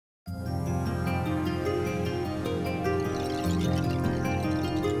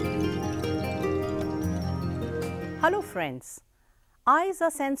Hello friends, eyes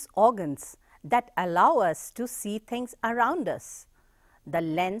are sense organs that allow us to see things around us. The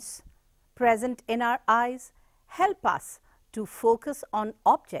lens present in our eyes help us to focus on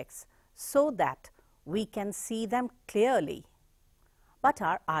objects so that we can see them clearly. But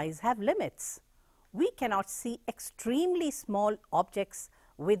our eyes have limits. We cannot see extremely small objects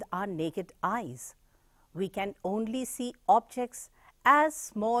with our naked eyes. We can only see objects as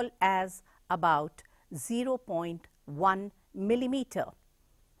small as about 0.1 millimeter.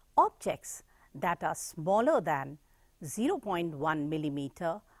 Objects that are smaller than 0.1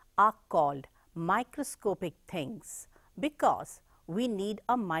 millimeter are called microscopic things because we need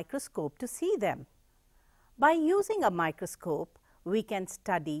a microscope to see them. By using a microscope, we can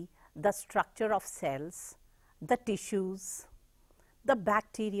study the structure of cells, the tissues, the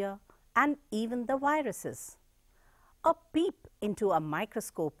bacteria, and even the viruses. A peep into a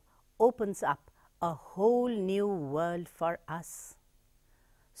microscope opens up a whole new world for us.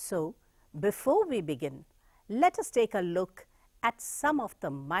 So, before we begin, let us take a look at some of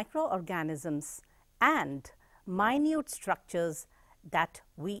the microorganisms and minute structures that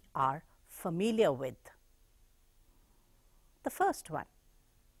we are familiar with. The first one,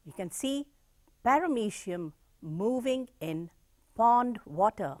 you can see paramecium moving in pond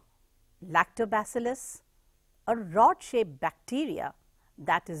water. Lactobacillus, a rod-shaped bacteria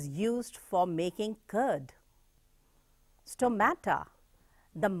that is used for making curd. Stomata,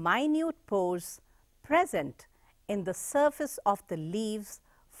 the minute pores present in the surface of the leaves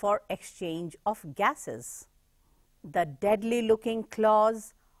for exchange of gases. The deadly-looking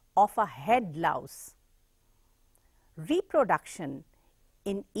claws of a head louse. Reproduction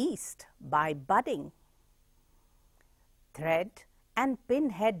in yeast by budding. Thread and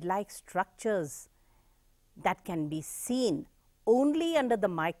pinhead-like structures that can be seen only under the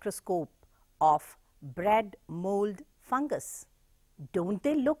microscope of bread mold fungus. Don't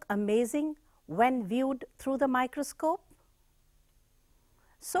they look amazing when viewed through the microscope?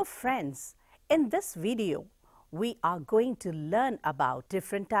 So friends, in this video, we are going to learn about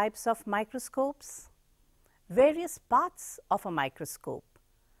different types of microscopes, various parts of a microscope,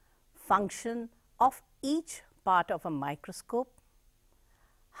 function of each part of a microscope,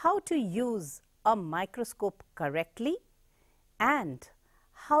 how to use a microscope correctly, and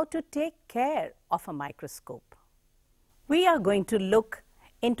how to take care of a microscope. We are going to look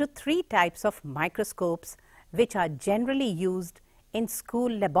into three types of microscopes which are generally used in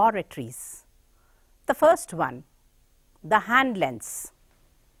school laboratories. The first one, the hand lens.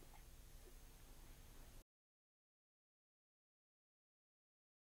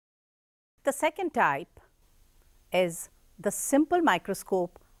 The second type is the simple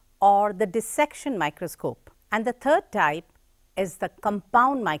microscope or the dissection microscope, and the third type is the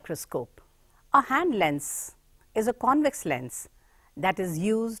compound microscope. A hand lens is a convex lens that is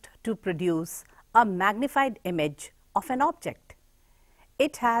used to produce a magnified image of an object.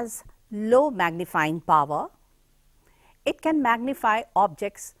 It has low magnifying power. It can magnify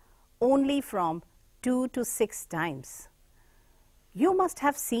objects only from 2 to 6 times. You must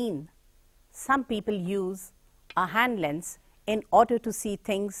have seen some people use a hand lens in order to see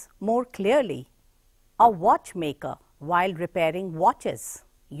things more clearly. A watchmaker while repairing watches.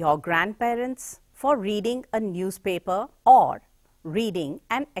 Your grandparents for reading a newspaper or reading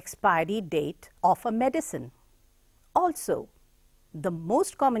an expiry date of a medicine. Also, the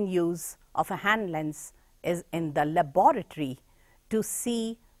most common use of a hand lens is in the laboratory to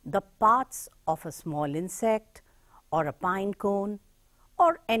see the parts of a small insect or a pine cone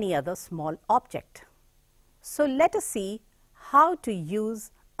or any other small object. So let us see how to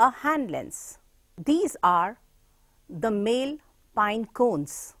use a hand lens. These are the male pine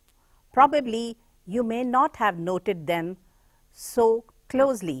cones. Probably you may not have noted them so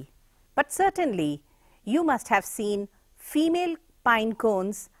closely, but certainly you must have seen female pine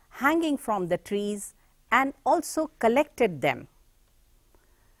cones hanging from the trees and also collected them.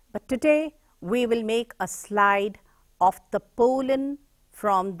 But today we will make a slide of the pollen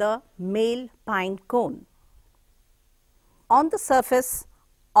from the male pine cone. On the surface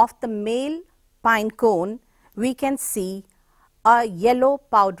of the male pine cone, we can see a yellow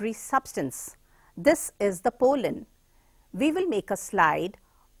powdery substance. This is the pollen. We will make a slide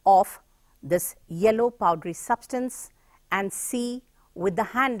of this yellow powdery substance and see with the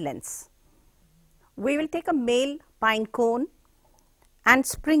hand lens. We will take a male pine cone and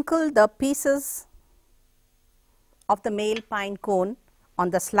sprinkle the pieces of the male pine cone on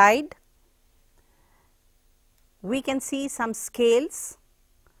the slide. We can see some scales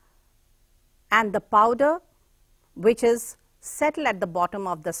and the powder which is settled at the bottom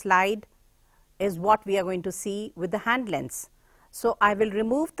of the slide is what we are going to see with the hand lens. So, I will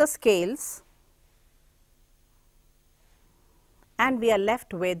remove the scales and we are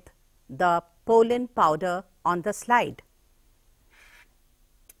left with the pollen powder on the slide.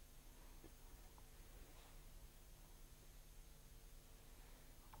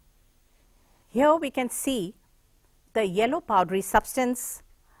 Here we can see the yellow powdery substance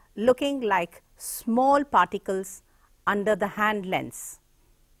looking like small particles under the hand lens.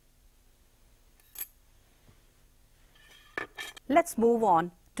 Let's move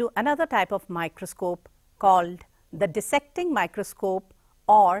on to another type of microscope called the dissecting microscope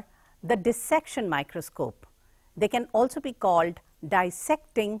or the dissection microscope. They can also be called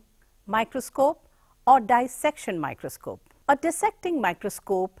dissecting microscope or dissection microscope. A dissecting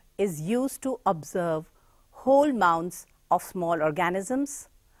microscope is used to observe whole mounds of small organisms,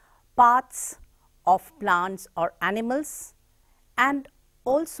 parts of plants or animals, and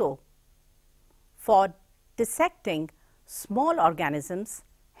also for dissecting small organisms,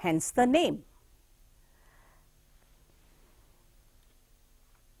 hence the name.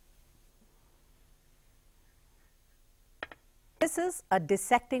 This is a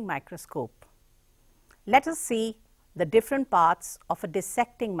dissecting microscope. Let us see the different parts of a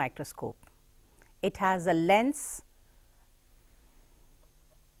dissecting microscope. It has a lens,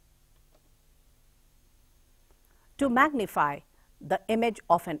 to magnify the image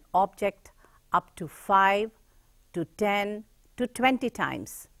of an object up to 5 to 10 to 20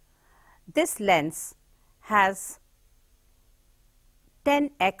 times. This lens has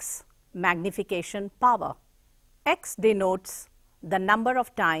 10x magnification power. X denotes the number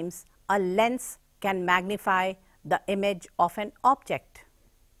of times a lens can magnify the image of an object.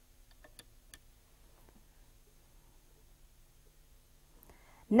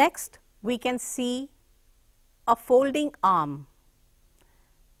 Next, we can see a folding arm.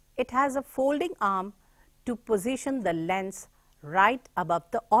 It has a folding arm to position the lens right above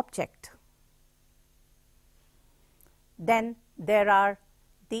the object. Then there are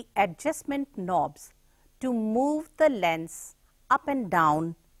the adjustment knobs to move the lens up and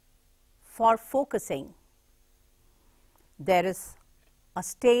down for focusing. There is a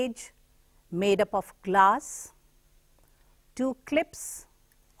stage made up of glass, 2 clips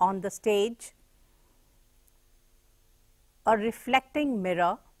on the stage, a reflecting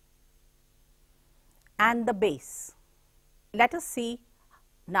mirror, and the base. Let us see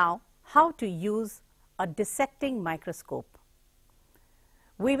now how to use a dissecting microscope.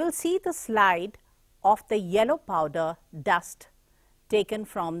 We will see the slide of the yellow powder dust taken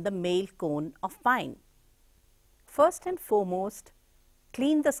from the male cone of pine. First and foremost,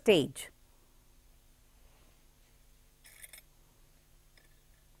 clean the stage.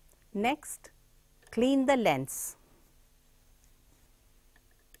 Next, clean the lens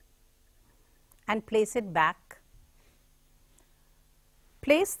and place it back.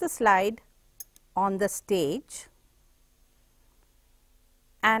 Place the slide on the stage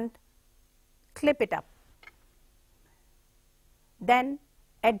and clip it up. Then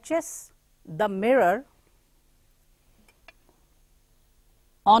adjust the mirror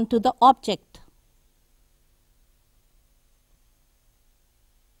onto the object.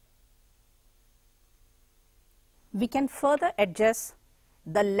 We can further adjust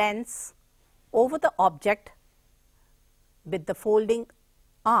the lens over the object with the folding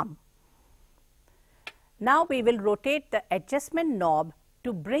arm. Now we will rotate the adjustment knob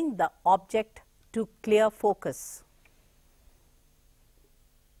to bring the object to clear focus.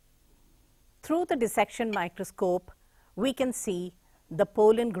 Through the dissection microscope, we can see the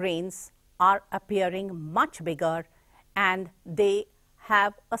pollen grains are appearing much bigger and they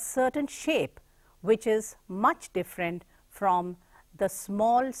have a certain shape which is much different from the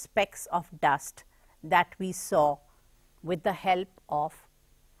small specks of dust that we saw with the help of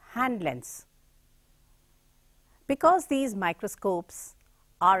hand lens. Because these microscopes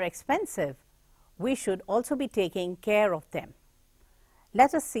are expensive, we should also be taking care of them.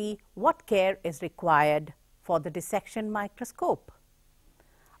 Let us see what care is required for the dissection microscope.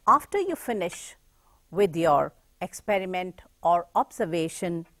 After you finish with your experiment or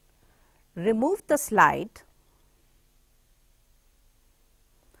observation, remove the slide.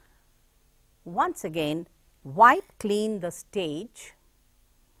 Once again, wipe clean the stage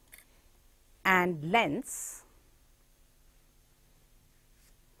and lens.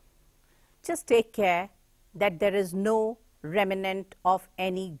 Just take care that there is no remnant of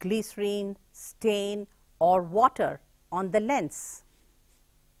any glycerine, stain or water on the lens.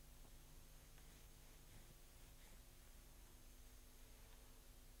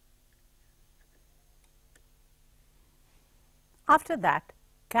 After that,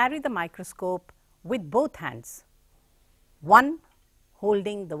 carry the microscope with both hands, one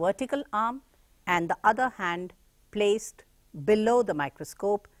holding the vertical arm and the other hand placed below the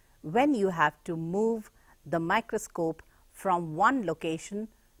microscope when you have to move the microscope from one location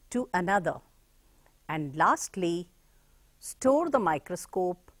to another. And lastly, store the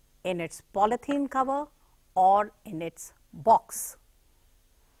microscope in its polythene cover or in its box.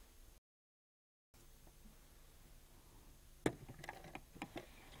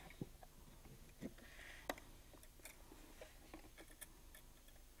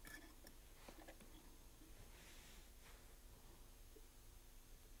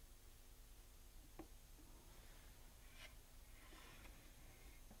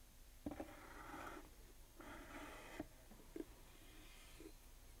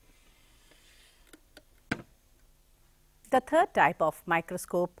 The third type of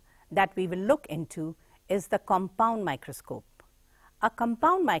microscope that we will look into is the compound microscope. A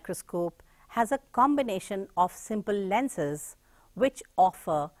compound microscope has a combination of simple lenses which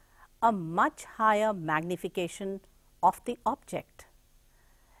offer a much higher magnification of the object.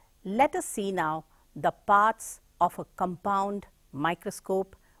 Let us see now the parts of a compound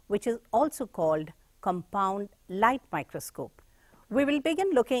microscope, which is also called compound light microscope. We will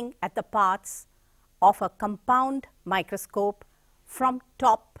begin looking at the parts of a compound microscope from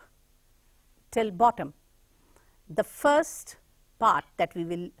top till bottom. The first part that we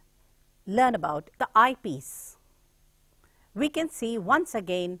will learn about, the eyepiece. We can see once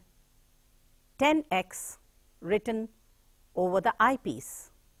again 10x written over the eyepiece.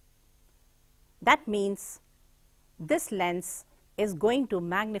 That means this lens is going to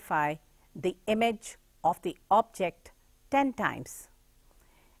magnify the image of the object 10 times.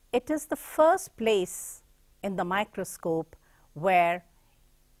 It is the first place in the microscope where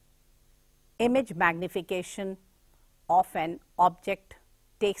image magnification of an object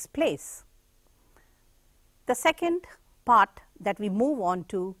takes place. The second part that we move on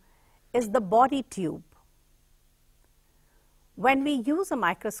to is the body tube. When we use a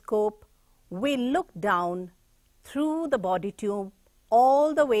microscope, we look down through the body tube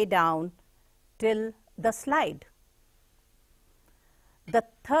all the way down till the slide. The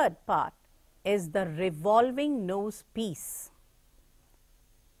third part is the revolving nose piece.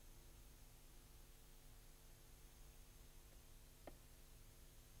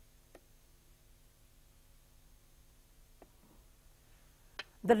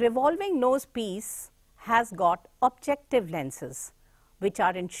 The revolving nose piece has got objective lenses, which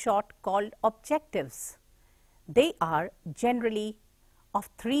are in short called objectives. They are generally of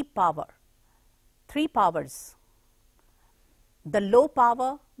three powers. The low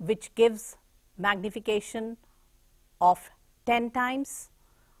power, which gives magnification of 10 times,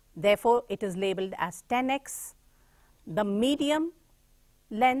 therefore it is labeled as 10x. The medium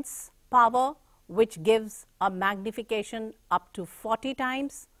lens power, which gives a magnification up to 40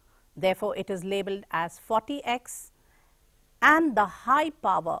 times, therefore it is labeled as 40x. And the high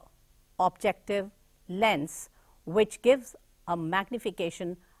power objective lens, which gives a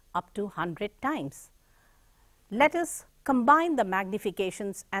magnification up to 100 times. Let us combine the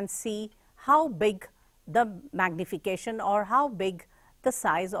magnifications and see how big the magnification or how big the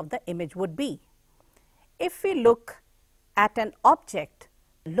size of the image would be. If we look at an object,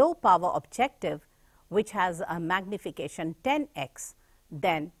 low power objective, which has a magnification 10x,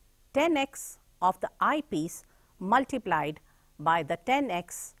 then 10x of the eyepiece multiplied by the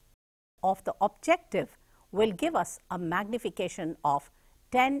 10x of the objective will give us a magnification of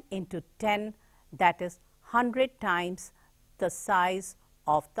 10 into 10, that is 100 times the size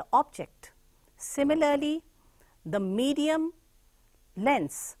of the object. Similarly, the medium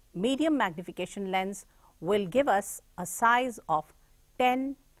magnification lens will give us a size of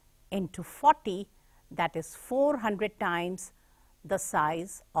 10 into 40, that is 400 times the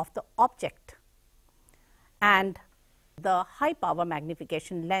size of the object. And the high power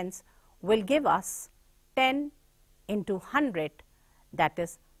magnification lens will give us 10 into 100, that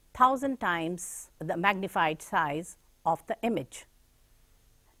is 1000 times the magnified size of the image.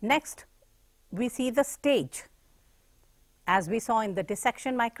 Next, we see the stage. As we saw in the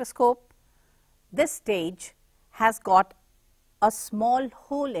dissection microscope, this stage has got a small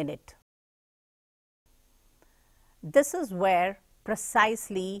hole in it. This is where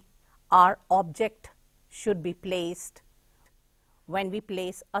precisely our object should be placed when we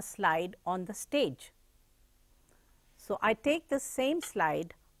place a slide on the stage. So, I take the same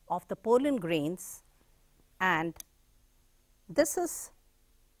slide of the pollen grains, and this is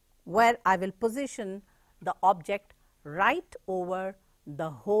where I will position the object right over the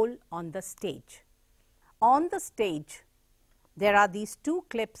hole on the stage. On the stage, there are these two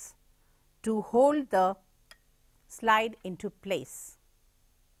clips to hold the slide into place.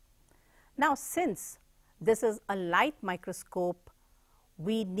 Now, since this is a light microscope,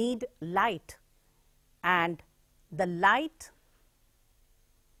 we need light, and the light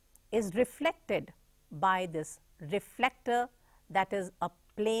is reflected by this reflector, that is a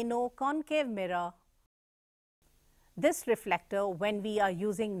plano-concave mirror. This reflector, when we are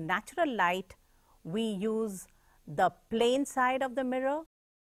using natural light, we use the plane side of the mirror,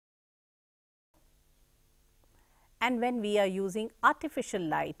 and when we are using artificial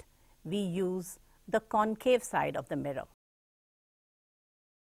light, we use the concave side of the mirror.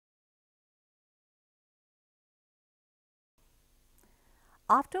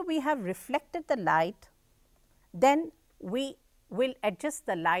 After we have reflected the light, then we will adjust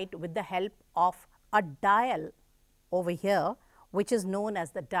the light with the help of a dial over here, which is known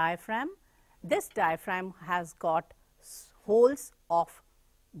as the diaphragm. This diaphragm has got holes of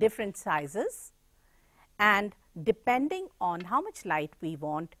different sizes, and depending on how much light we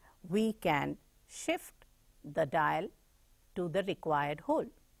want, we can shift the dial to the required hole.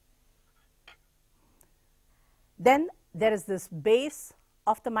 Then there is this base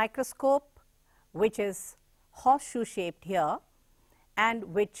of the microscope, which is horseshoe shaped here and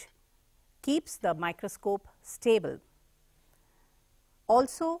which keeps the microscope stable.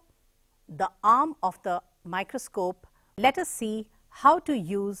 Also, the arm of the microscope, let us see how to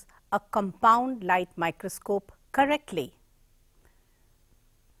use a compound light microscope correctly.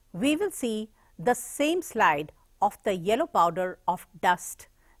 We will see the same slide of the yellow powder of dust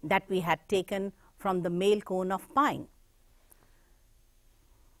that we had taken from the male cone of pine.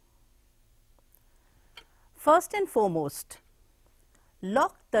 First and foremost,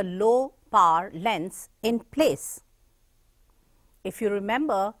 lock the low power lens in place. If you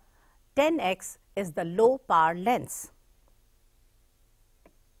remember, 10x is the low power lens.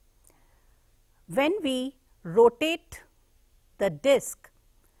 When we rotate the disc,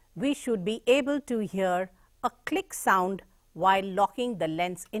 we should be able to hear a click sound while locking the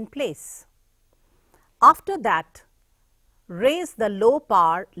lens in place. After that, raise the low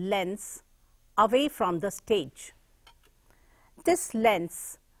power lens away from the stage. This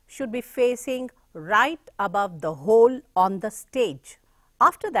lens should be facing right above the hole on the stage.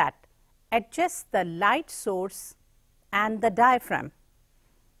 After that, adjust the light source and the diaphragm.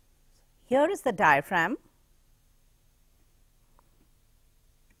 Here is the diaphragm.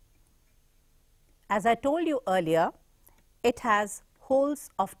 As I told you earlier, it has holes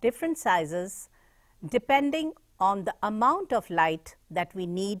of different sizes. Depending on the amount of light that we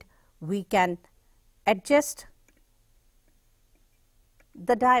need, we can adjust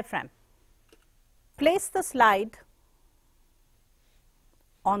the diaphragm. Place the slide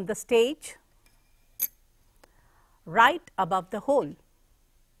on the stage right above the hole.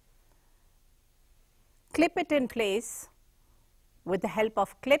 Clip it in place with the help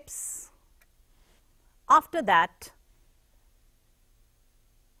of clips. After that,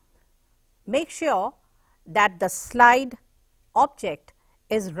 make sure that the slide object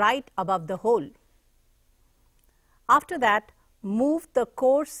is right above the hole. After that, move the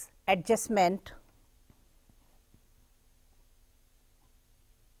coarse adjustment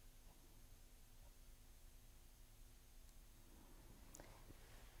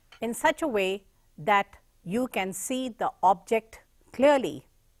in such a way that you can see the object clearly.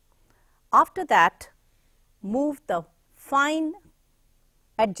 After that, move the fine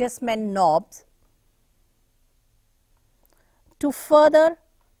adjustment knobs to further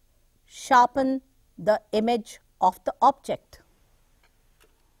sharpen the image of the object.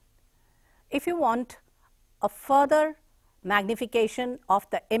 If you want a further magnification of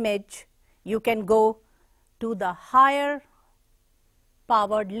the image, you can go to the higher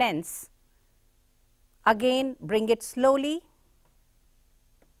powered lens. Again, bring it slowly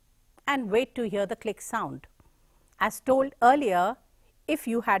and wait to hear the click sound. As told earlier, if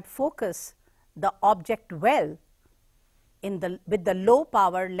you had focused the object well with the low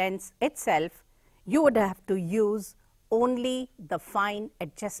power lens itself, you would have to use only the fine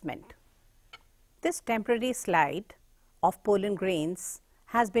adjustment. This temporary slide of pollen grains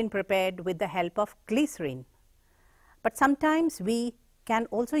has been prepared with the help of glycerine. But sometimes we can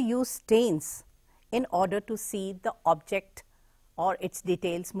also use stains in order to see the object or its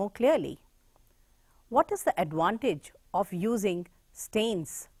details more clearly. What is the advantage of using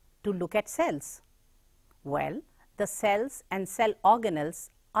stains to look at cells? Well, the cells and cell organelles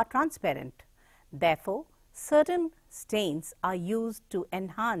are transparent. Therefore, certain stains are used to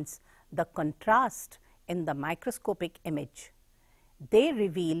enhance the contrast in the microscopic image. They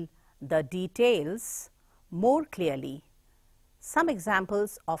reveal the details more clearly. Some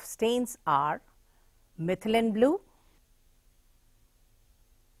examples of stains are methylene blue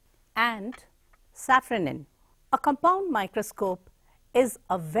and safranin. A compound microscope is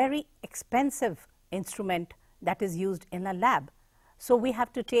a very expensive instrument that is used in a lab. So we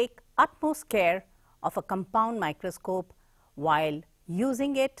have to take utmost care of a compound microscope while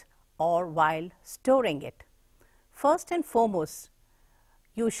using it or while storing it. First and foremost,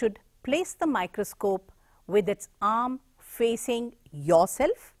 you should place the microscope with its arm facing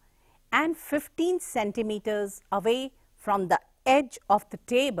yourself and 15 centimeters away from the edge of the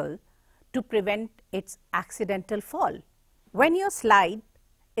table to prevent its accidental fall. When your slide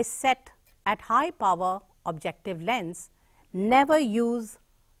is set at high power objective lens, never use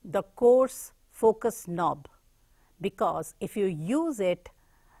the coarse focus knob, because if you use it,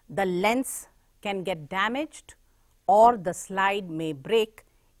 the lens can get damaged or the slide may break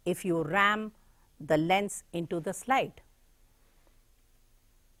if you ram the lens into the slide.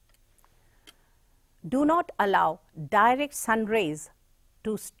 Do not allow direct sun rays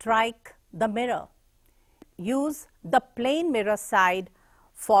to strike the mirror. Use the plane mirror side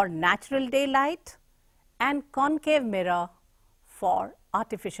for natural daylight and concave mirror for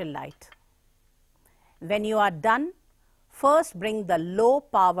artificial light. When you are done, first bring the low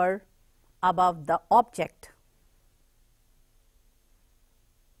power above the object.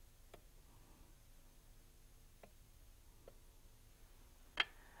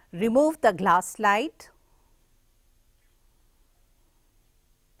 Remove the glass slide.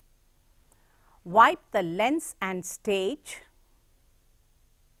 Wipe the lens and stage.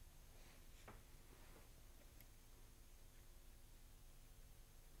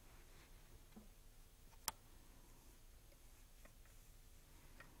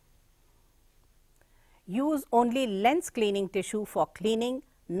 Use only lens cleaning tissue for cleaning,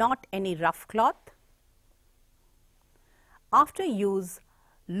 not any rough cloth. After use,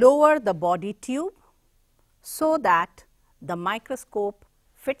 lower the body tube so that the microscope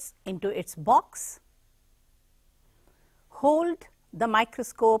fits into its box. Hold the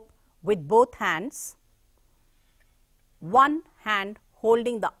microscope with both hands, one hand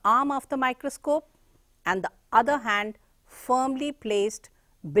holding the arm of the microscope and the other hand firmly placed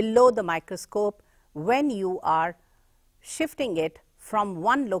below the microscope when you are shifting it from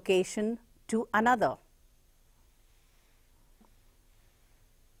one location to another.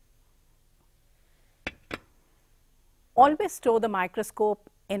 Always store the microscope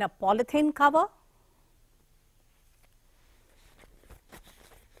in a polythene cover.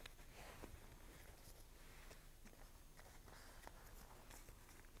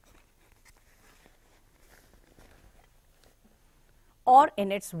 Or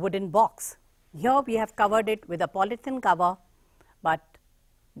in its wooden box. Here we have covered it with a polythene cover, but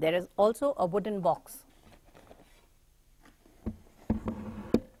there is also a wooden box.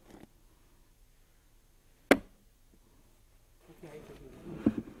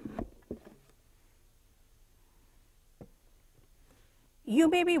 You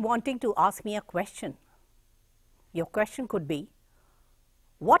may be wanting to ask me a question. Your question could be,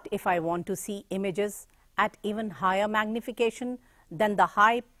 what if I want to see images at even higher magnification than the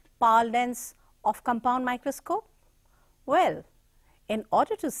high power lens of compound microscope? Well, in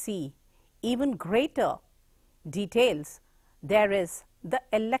order to see even greater details, there is the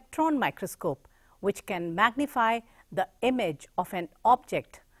electron microscope, which can magnify the image of an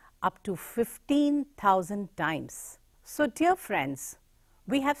object up to 15,000 times. So, dear friends,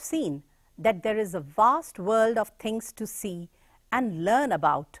 we have seen that there is a vast world of things to see and learn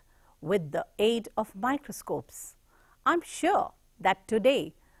about with the aid of microscopes. I'm sure that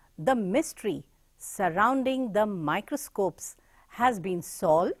today the mystery surrounding the microscopes has been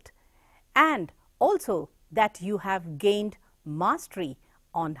solved, and also that you have gained mastery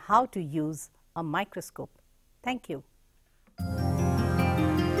on how to use a microscope. Thank you.